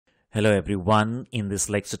Hello everyone. In this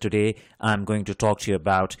lecture today, I'm going to talk to you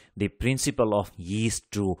about the principle of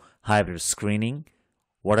yeast-to-hybrid screening.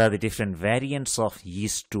 What are the different variants of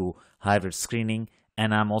yeast-to-hybrid screening?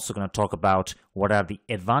 And I'm also going to talk about what are the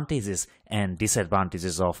advantages and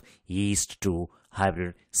disadvantages of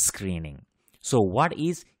yeast-to-hybrid screening. So what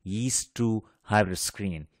is yeast-to-hybrid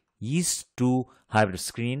screen? Yeast-to-hybrid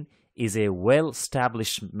screen is a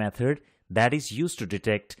well-established method that is used to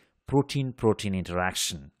detect protein-protein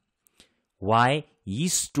interaction. Why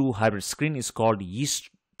Yeast-to-hybrid screen is called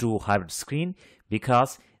Yeast-to-hybrid screen?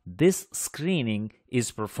 Because this screening is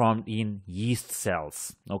performed in yeast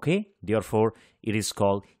cells. Okay, therefore it is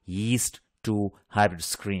called Yeast-to-hybrid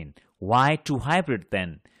screen. Why two-hybrid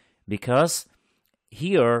then? Because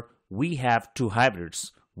here we have two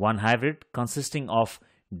hybrids. One hybrid consisting of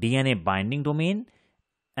DNA binding domain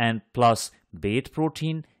and plus bait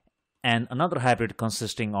protein, and another hybrid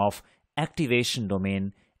consisting of activation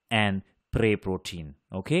domain and prey protein.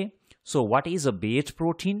 Okay, so what is a bait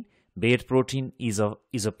protein? Bait protein is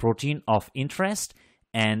a protein of interest,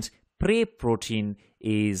 and prey protein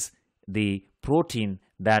is the protein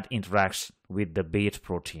that interacts with the bait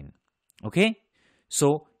protein. Okay,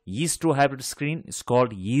 so yeast-to-hybrid screen is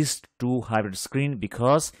called yeast-to-hybrid screen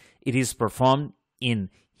because it is performed in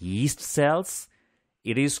yeast cells.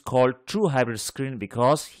 It is called true hybrid screen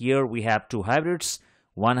because here we have two hybrids,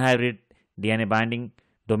 one hybrid DNA binding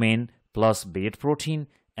domain plus bait protein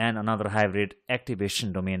and another hybrid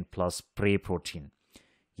activation domain plus prey protein.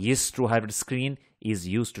 Yeast-to-hybrid screen is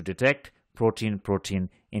used to detect protein-protein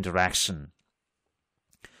interaction.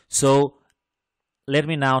 So let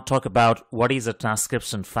me now talk about what is a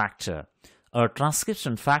transcription factor. A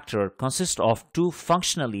transcription factor consists of two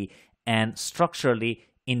functionally and structurally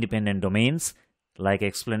independent domains, like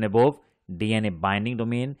explained above, DNA binding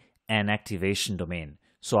domain and activation domain.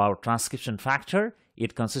 So our transcription factor,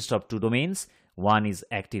 it consists of two domains. One is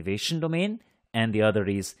activation domain and the other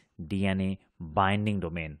is DNA binding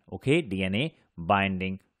domain. Okay, DNA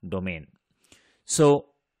binding domain. So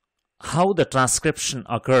how the transcription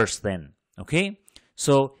occurs then? Okay,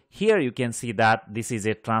 so here you can see that this is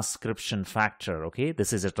a transcription factor. Okay,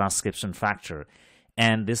 this is a transcription factor,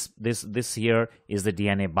 and this here is the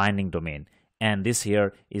DNA binding domain, and this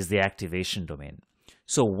here is the activation domain.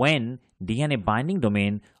 So when DNA binding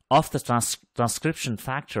domain of the transcription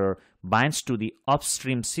factor binds to the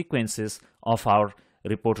upstream sequences of our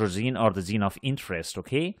reporter gene or the gene of interest,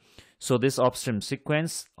 okay? So this upstream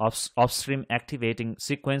sequence, upstream activating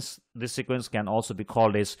sequence, this sequence can also be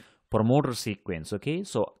called as promoter sequence, okay?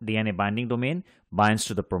 So DNA binding domain binds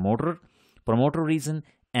to the promoter region,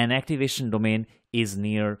 and activation domain is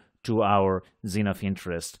near to our gene of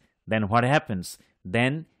interest. Then what happens?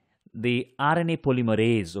 Then the RNA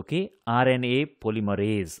polymerase, okay, RNA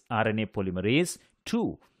polymerase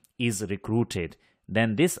 2 is recruited.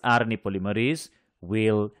 Then this RNA polymerase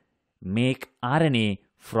will make RNA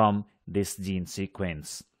from this gene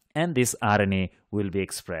sequence, and this RNA will be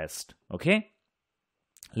expressed. Okay,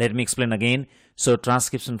 let me explain again. So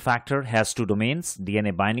transcription factor has two domains,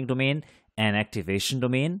 DNA binding domain and activation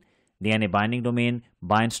domain. DNA binding domain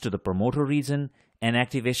binds to the promoter region, and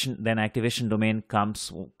activation domain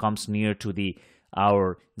comes near to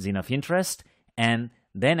our gene of interest, and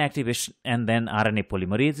then RNA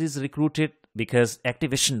polymerase is recruited because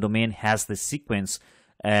activation domain has the sequence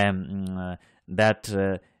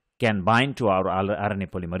that can bind to our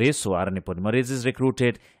RNA polymerase. So RNA polymerase is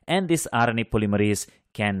recruited, and this RNA polymerase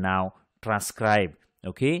can now transcribe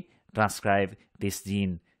this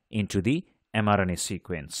gene into the mRNA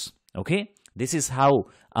sequence. Okay, this is how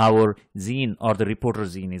our gene or the reporter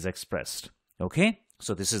gene is expressed. Okay,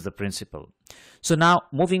 so this is the principle. So now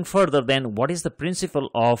moving further, then what is the principle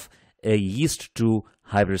of a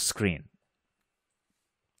yeast-to-hybrid screen?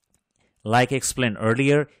 Like explained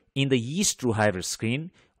earlier, in the yeast-to-hybrid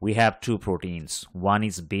screen, we have two proteins. One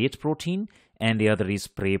is bait protein and the other is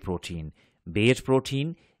prey protein. Bait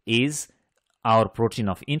protein is our protein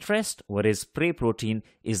of interest, whereas prey protein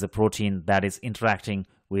is the protein that is interacting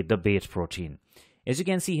with the bait protein. As you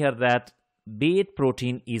can see here that bait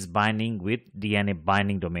protein is binding with DNA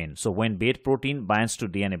binding domain. So when bait protein binds to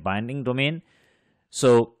DNA binding domain,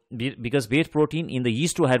 so because bait protein in the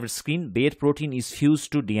yeast-to-hybrid screen, bait protein is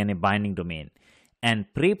fused to DNA binding domain, and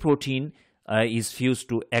prey protein is fused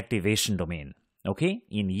to activation domain. Okay,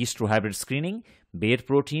 in yeast-to-hybrid screening, bait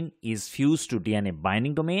protein is fused to DNA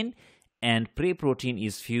binding domain and prey protein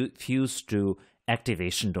is fused to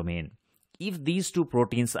activation domain. If these two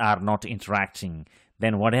proteins are not interacting,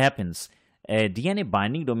 then what happens? A DNA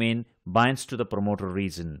binding domain binds to the promoter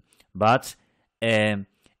region, but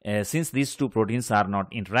since these two proteins are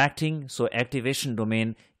not interacting, so activation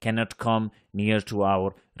domain cannot come near to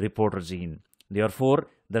our reporter gene. Therefore,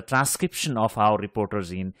 the transcription of our reporter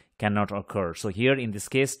gene cannot occur. So here in this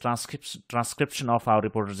case, transcription of our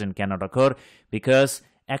reporter gene cannot occur because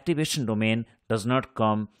activation domain does not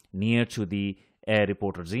come near to the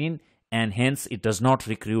reporter gene, and hence it does not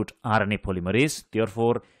recruit RNA polymerase.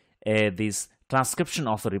 Therefore, this transcription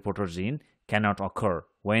of the reporter gene cannot occur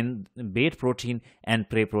when bait protein and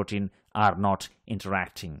prey protein are not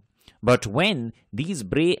interacting. But when these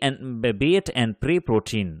bait and prey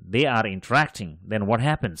protein, they are interacting, then what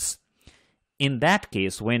happens? In that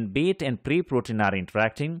case, when bait and prey protein are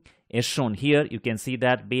interacting, as shown here, you can see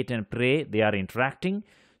that bait and prey, they are interacting.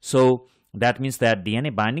 So that means that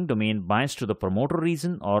DNA binding domain binds to the promoter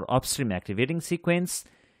region or upstream activating sequence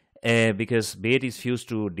because bait is fused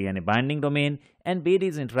to DNA binding domain and bait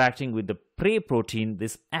is interacting with the prey protein.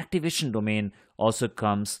 This activation domain also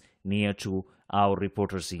comes near to our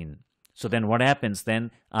reporter gene. So then what happens?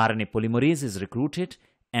 Then RNA polymerase is recruited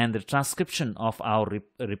and the transcription of our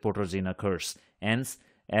reporter gene occurs. Hence,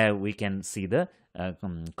 we can see the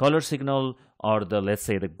color signal or the, let's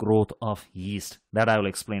say, the growth of yeast. That I will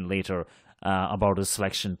explain later about the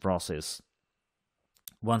selection process.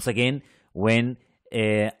 Once again, when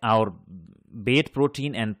our bait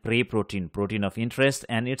protein and prey protein, protein of interest,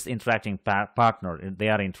 and its interacting partner, they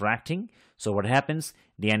are interacting. So what happens?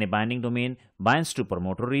 DNA binding domain binds to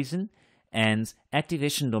promoter region and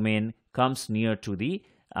activation domain comes near to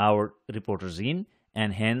our reporter gene,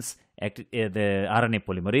 and hence the RNA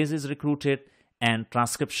polymerase is recruited and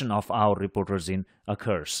transcription of our reporter gene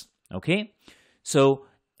occurs. Okay, so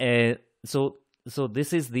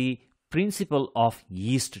this is the principle of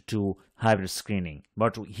Yeast-2 hybrid screening.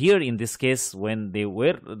 But here in this case, when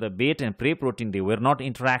the bait and prey protein, they were not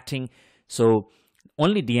interacting, so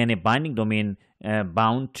only DNA binding domain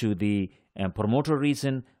bound to the promoter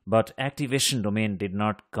region, but activation domain did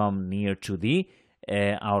not come near to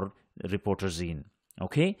our reporter gene.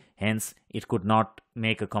 Okay, hence it could not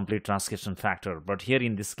make a complete transcription factor. But here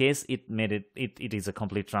in this case, it is a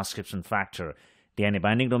complete transcription factor. DNA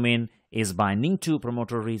binding domain is binding to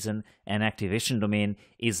promoter region and activation domain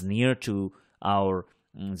is near to our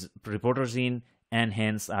reporter gene, and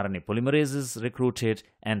hence RNA polymerase is recruited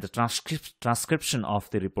and the transcription of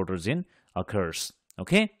the reporter gene occurs.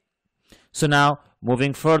 Okay, so now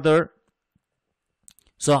moving further,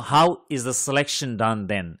 so how is the selection done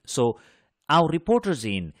then? So our reporter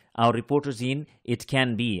gene, it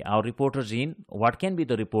can be our reporter gene. What can be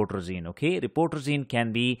the reporter gene? Okay, reporter gene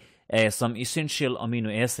can be some essential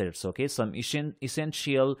amino acids. Okay, some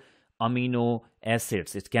essential amino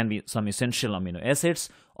acids. It can be some essential amino acids,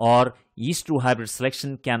 or Yeast-2 hybrid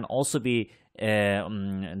selection can also be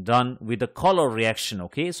done with a color reaction.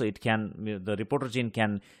 Okay, so the reporter gene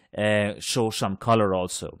can show some color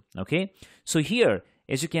also. Okay, so here,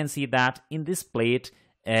 as you can see that in this plate,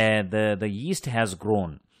 the yeast has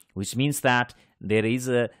grown, which means that there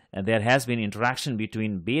has been interaction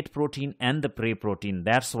between bait protein and the prey protein.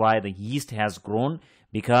 That's why the yeast has grown,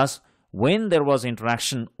 because when there was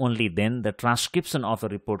interaction, only then the transcription of a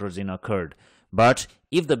reporter gene occurred. But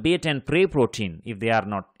if the bait and prey protein, if they are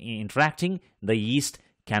not interacting, the yeast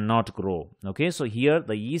cannot grow. Okay, so here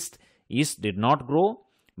the yeast did not grow,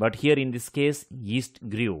 but here in this case yeast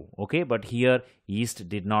grew. Okay, but here yeast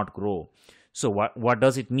did not grow. So what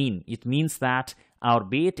does it mean? It means that our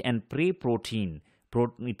bait and prey protein,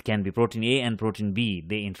 it can be protein A and protein B,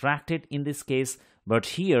 they interacted in this case, but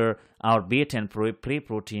here our bait and prey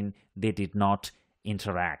protein, they did not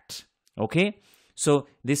interact. Okay, so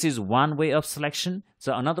this is one way of selection.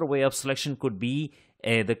 So another way of selection could be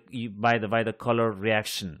by the color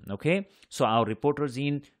reaction. Okay, so our reporter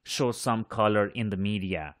gene shows some color in the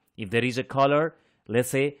media. If there is a color, let's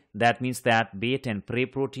say, that means that bait and prey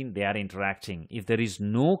protein, they are interacting. If there is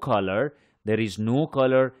no color,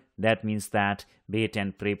 that means that bait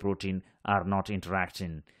and prey protein are not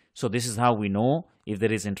interacting. So this is how we know if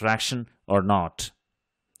there is interaction or not.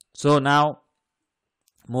 So now,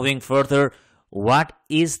 moving further, what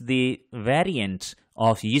is the variant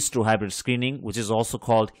of Yeast-2 hybrid screening, which is also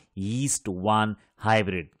called Yeast-1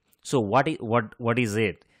 hybrid? So what is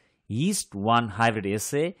it? Yeast-1 hybrid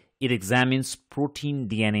assay, it examines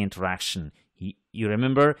protein-DNA interaction. You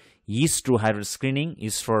remember, Yeast-2 hybrid screening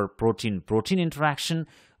is for protein-protein interaction,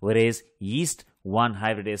 whereas Yeast-1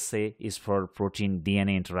 hybrid assay is for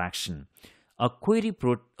protein-DNA interaction. A query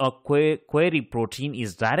protein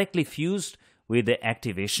is directly fused with the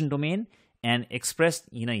activation domain and expressed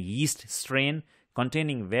in a yeast strain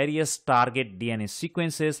containing various target DNA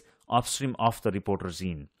sequences upstream of the reporter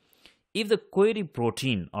gene. If the query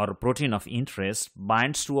protein or protein of interest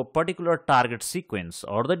binds to a particular target sequence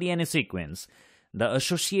or the DNA sequence, the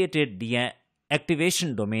associated DNA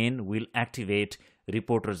activation domain will activate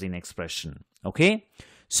reporter gene expression. Okay,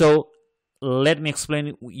 so let me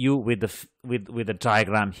explain you with the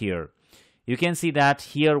diagram here. You can see that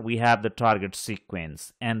here we have the target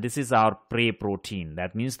sequence, and this is our prey protein.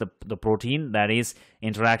 That means the protein that is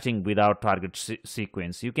interacting with our target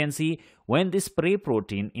sequence. You can see when this prey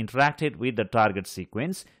protein interacted with the target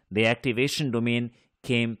sequence, the activation domain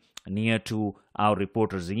came near to our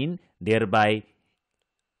reporter gene, thereby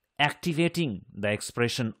activating the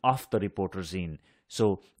expression of the reporter gene.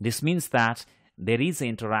 So this means that there is an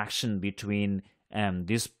interaction between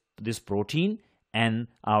this protein and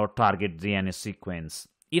our target DNA sequence.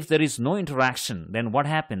 If there is no interaction, then what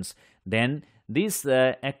happens? Then this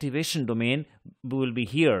activation domain will be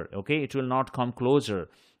here. Okay, it will not come closer.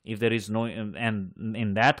 If there is no, and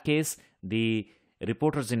in that case, the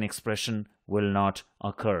reporter gene expression will not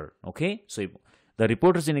occur. Okay, so the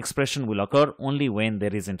reporter gene expression will occur only when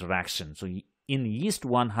there is interaction. So in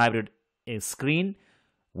Yeast-1 hybrid screen,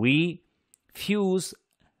 we fuse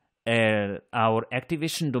our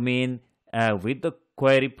activation domain with the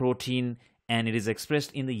query protein, and it is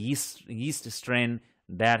expressed in the yeast strain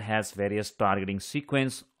that has various targeting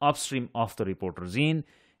sequence upstream of the reporter gene.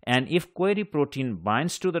 And if query protein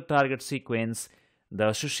binds to the target sequence, the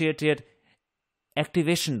associated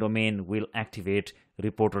activation domain will activate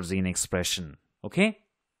reporter gene expression. Okay,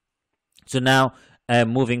 so now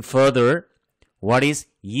moving further, what is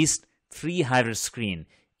Yeast-3 hybrid screen?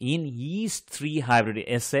 In Yeast-3 hybrid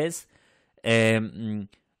assays,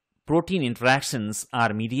 protein interactions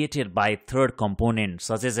are mediated by third component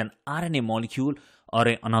such as an RNA molecule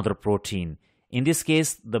or another protein. In this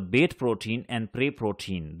case, the bait protein and prey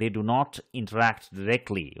protein, they do not interact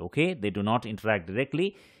directly. Okay, they do not interact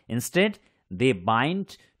directly. Instead, they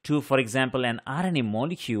bind to, for example, an RNA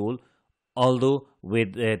molecule, although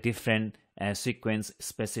with a different sequence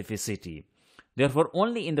specificity. Therefore,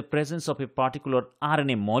 only in the presence of a particular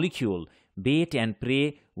RNA molecule, bait and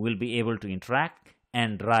prey will be able to interact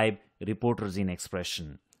and drive reporter gene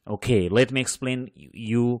expression. Okay, let me explain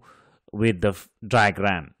you with the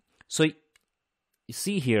diagram. So you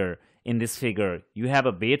see here in this figure, you have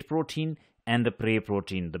a bait protein and the prey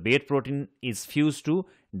protein. The bait protein is fused to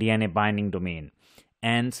DNA binding domain,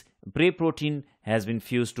 and prey protein has been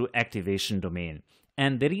fused to activation domain.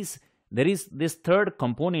 And there is this third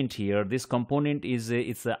component here. This component is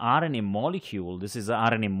it's an RNA molecule. This is an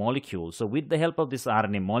RNA molecule. So with the help of this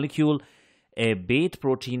RNA molecule, a bait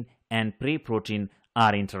protein and prey protein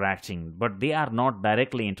are interacting, but they are not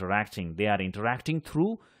directly interacting. They are interacting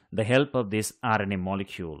through the help of this RNA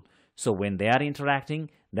molecule. So when they are interacting,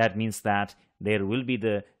 that means that there will be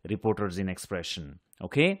the reporter gene expression.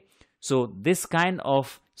 Okay, so this kind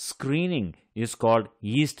of screening is called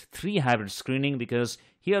Yeast-3 hybrid screening, because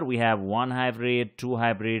here we have 1 hybrid, 2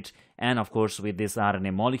 hybrid, and of course with this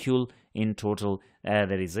RNA molecule in total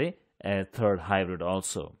there is a third hybrid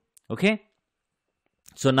also. Okay,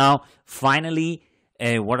 so now finally,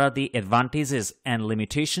 what are the advantages and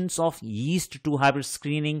limitations of Yeast-2 hybrid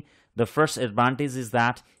screening? The first advantage is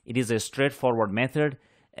that it is a straightforward method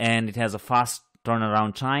and it has a fast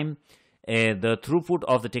turnaround time. The throughput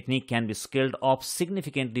of the technique can be scaled up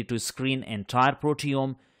significantly to screen entire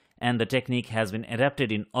proteome, and the technique has been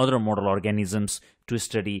adapted in other model organisms to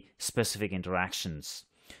study specific interactions.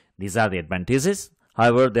 These are the advantages.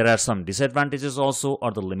 However, there are some disadvantages also,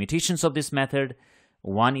 or the limitations of this method.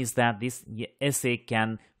 One is that this assay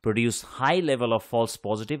can produce high level of false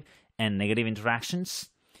positive and negative interactions.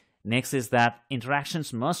 Next is that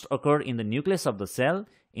interactions must occur in the nucleus of the cell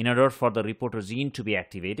in order for the reporter gene to be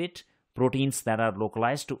activated. Proteins that are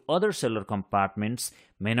localized to other cellular compartments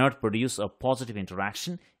may not produce a positive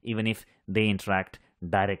interaction even if they interact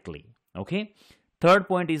directly. Okay. Third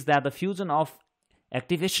point is that the fusion of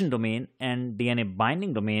activation domain and DNA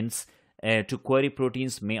binding domains to query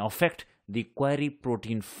proteins may affect the query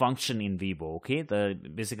protein function in vivo. Okay,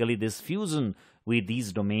 basically this fusion with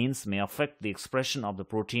these domains may affect the expression of the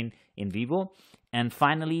protein in vivo. And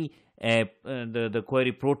finally, the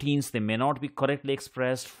query proteins, they may not be correctly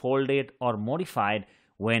expressed, folded, or modified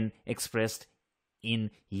when expressed in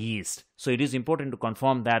yeast. So it is important to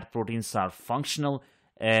confirm that proteins are functional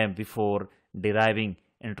before deriving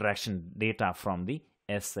interaction data from the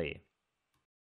assay.